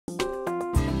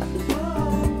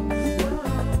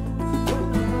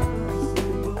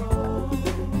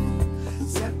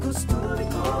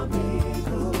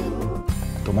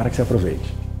Tomara que você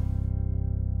aproveite.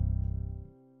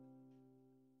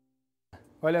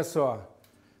 Olha só,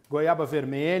 goiaba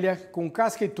vermelha, com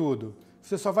casca e tudo.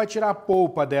 Você só vai tirar a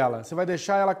polpa dela, você vai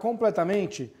deixar ela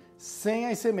completamente sem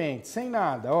as sementes, sem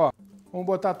nada, ó. Vamos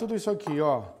botar tudo isso aqui,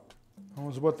 ó.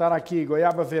 Vamos botar aqui,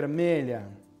 goiaba vermelha.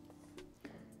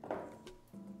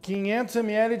 500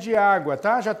 ml de água,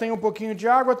 tá? Já tem um pouquinho de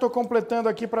água, tô completando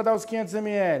aqui para dar os 500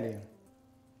 ml.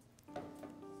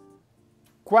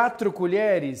 4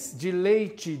 colheres de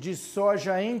leite de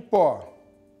soja em pó.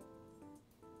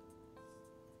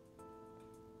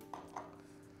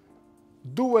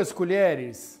 2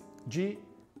 colheres de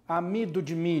amido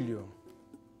de milho.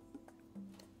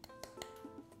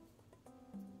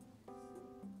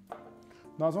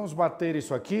 Nós vamos bater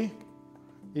isso aqui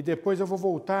e depois eu vou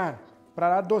voltar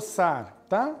para adoçar,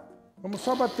 tá? Vamos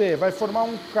só bater, vai formar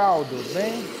um caldo,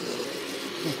 bem?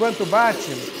 Enquanto bate,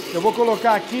 eu vou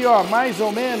colocar aqui, ó, mais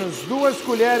ou menos 2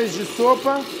 colheres de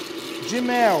sopa de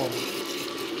mel.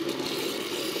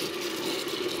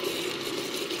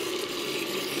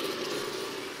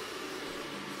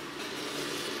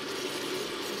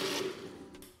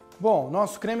 Bom,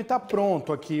 nosso creme tá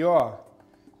pronto aqui, ó.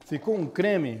 Ficou um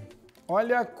creme.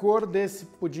 Olha a cor desse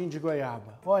pudim de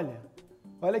goiaba.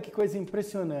 Olha que coisa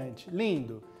impressionante.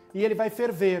 Lindo. E ele vai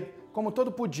ferver, como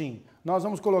todo pudim. Nós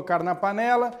vamos colocar na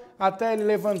panela até ele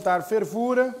levantar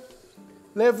fervura.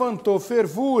 Levantou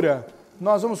fervura,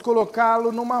 nós vamos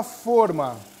colocá-lo numa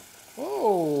forma.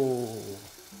 Oh!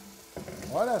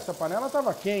 Olha, essa panela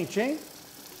estava quente, hein?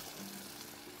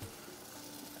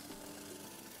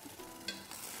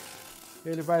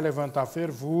 Ele vai levantar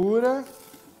fervura.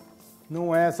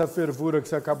 Não é essa fervura que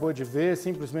você acabou de ver,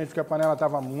 simplesmente porque a panela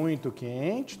estava muito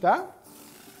quente, tá?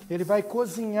 Ele vai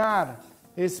cozinhar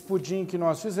esse pudim que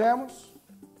nós fizemos.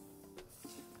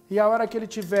 E a hora que ele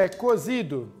tiver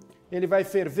cozido, ele vai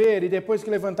ferver e depois que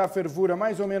levantar a fervura,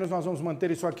 mais ou menos nós vamos manter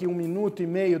isso aqui 1 minuto e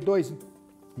meio, 2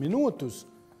 minutos,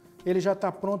 ele já está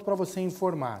pronto para você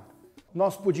informar.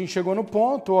 Nosso pudim chegou no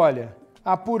ponto, olha,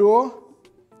 apurou,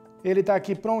 ele está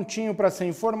aqui prontinho para ser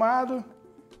informado.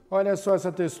 Olha só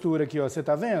essa textura aqui, ó, você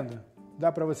tá vendo?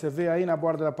 Dá para você ver aí na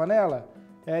borda da panela?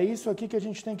 É isso aqui que a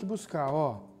gente tem que buscar,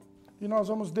 ó. E nós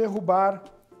vamos derrubar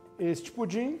este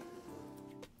pudim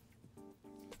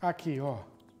aqui, ó.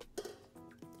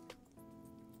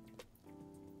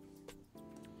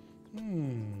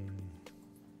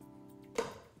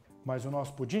 Mas o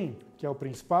nosso pudim, que é o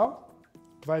principal,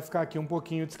 vai ficar aqui um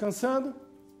pouquinho descansando.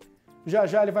 Já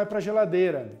já ele vai para a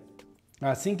geladeira.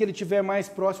 Assim que ele estiver mais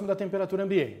próximo da temperatura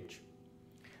ambiente.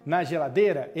 Na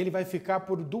geladeira, ele vai ficar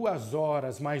por 2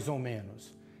 horas, mais ou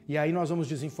menos. E aí nós vamos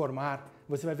desenformar.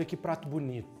 Você vai ver que prato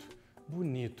bonito.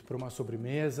 Bonito para uma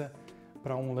sobremesa,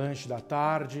 para um lanche da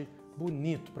tarde.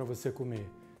 Bonito para você comer.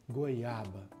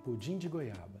 Goiaba, pudim de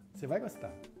goiaba. Você vai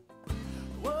gostar.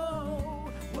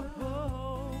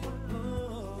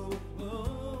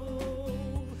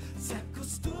 Se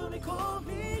acostume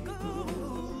comigo.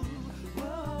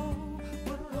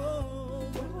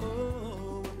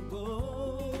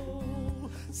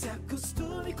 Se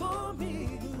acostume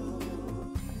comigo.